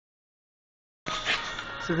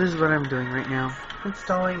So this is what I'm doing right now.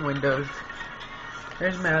 Installing Windows.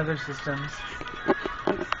 There's my other systems.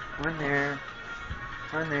 One there.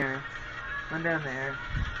 One there. One down there.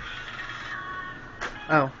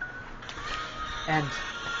 Oh. And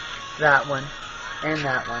that one. And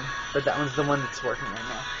that one. But that one's the one that's working right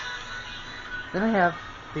now. Then I have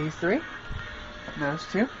these three. Those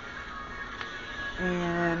two.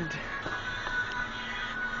 And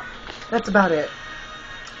that's about it.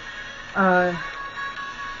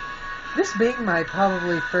 This being my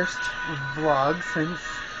probably first vlog since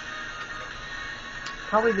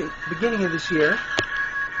probably the beginning of this year,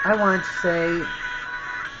 I wanted to say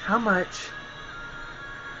how much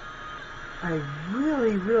I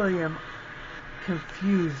really am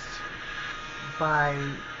confused by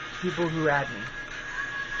people who add me.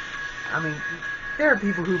 I mean, there are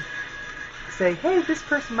people who say, hey, this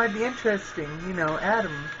person might be interesting, you know, add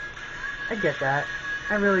them. I get that.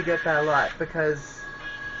 I really get that a lot because,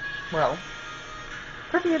 well,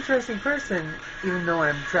 pretty interesting person, even though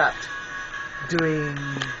I'm trapped doing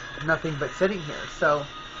nothing but sitting here. So,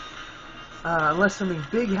 unless something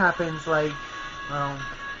big happens, like, well,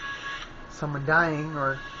 someone dying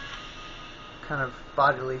or kind of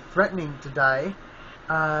bodily threatening to die,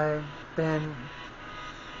 then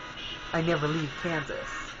I never leave Kansas.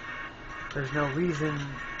 There's no reason.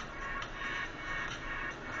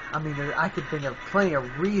 I mean, I could think of plenty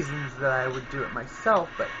of reasons that I would do it myself,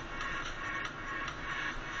 but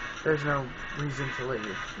there's no reason to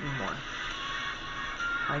leave anymore.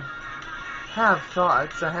 I have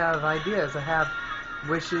thoughts, I have ideas, I have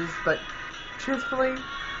wishes, but truthfully,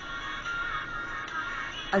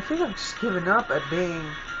 I think I've just given up at being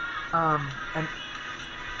an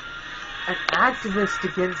activist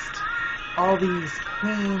against all these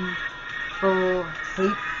painful,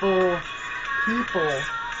 hateful people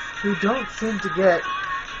who don't seem to get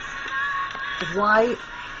why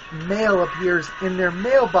mail appears in their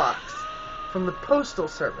mailbox from the postal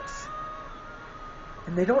service.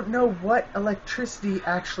 And they don't know what electricity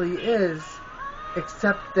actually is,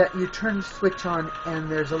 except that you turn the switch on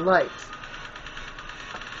and there's a light.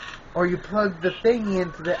 Or you plug the thingy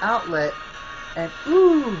into the outlet and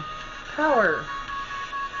ooh, power.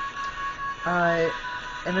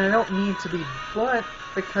 And I don't mean to be blunt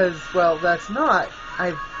because, well, that's not.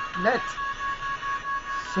 I've met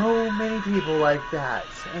so many people like that,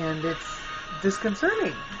 and it's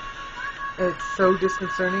disconcerting. It's so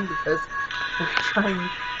disconcerting because we're trying,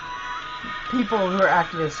 people who are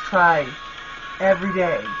activists try every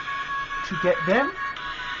day to get them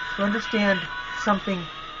to understand something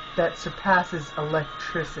that surpasses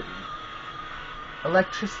electricity.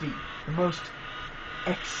 Electricity, the most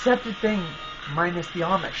accepted thing minus the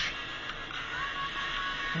Amish.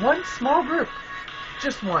 One small group,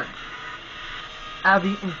 just one, out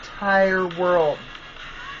of the entire world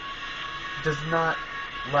does not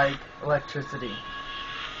like electricity.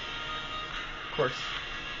 Of course,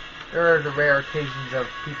 there are the rare occasions of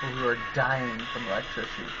people who are dying from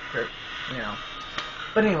electricity, you know.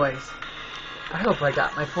 But anyways, I hope I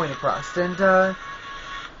got my point across. And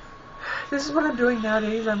this is what I'm doing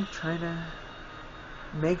nowadays. I'm trying to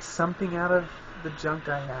make something out of the junk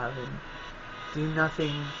I have and do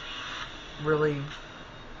nothing really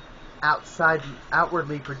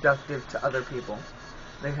outwardly productive to other people,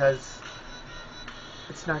 because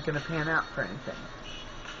it's not going to pan out for anything.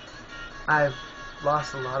 I've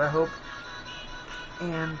lost a lot of hope,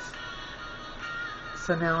 and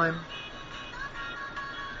so now I'm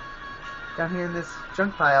down here in this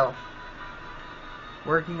junk pile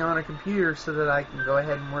working on a computer so that I can go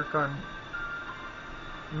ahead and work on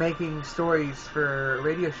making stories for a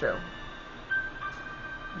radio show.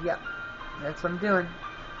 Yep, that's what I'm doing.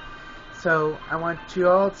 So I want you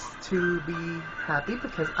all to be happy,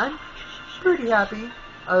 because I'm pretty happy,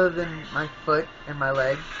 other than my foot and my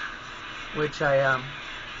leg, which I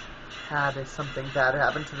had something bad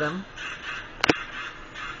happen to them,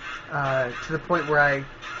 to the point where I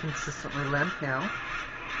consistently limp now.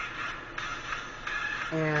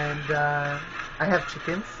 And I have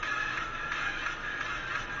chickens.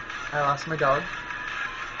 I lost my dog.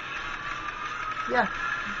 Yeah,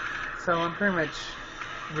 so I'm pretty much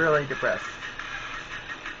really depressed.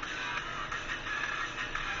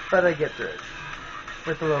 But I get through it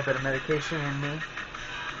with a little bit of medication and me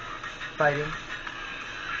fighting.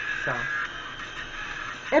 So,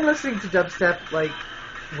 and listening to dubstep like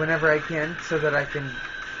whenever I can, so that I can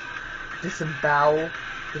disembowel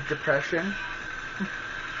the depression.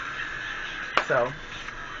 So,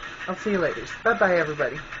 I'll see you later. Bye bye,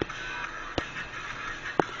 everybody.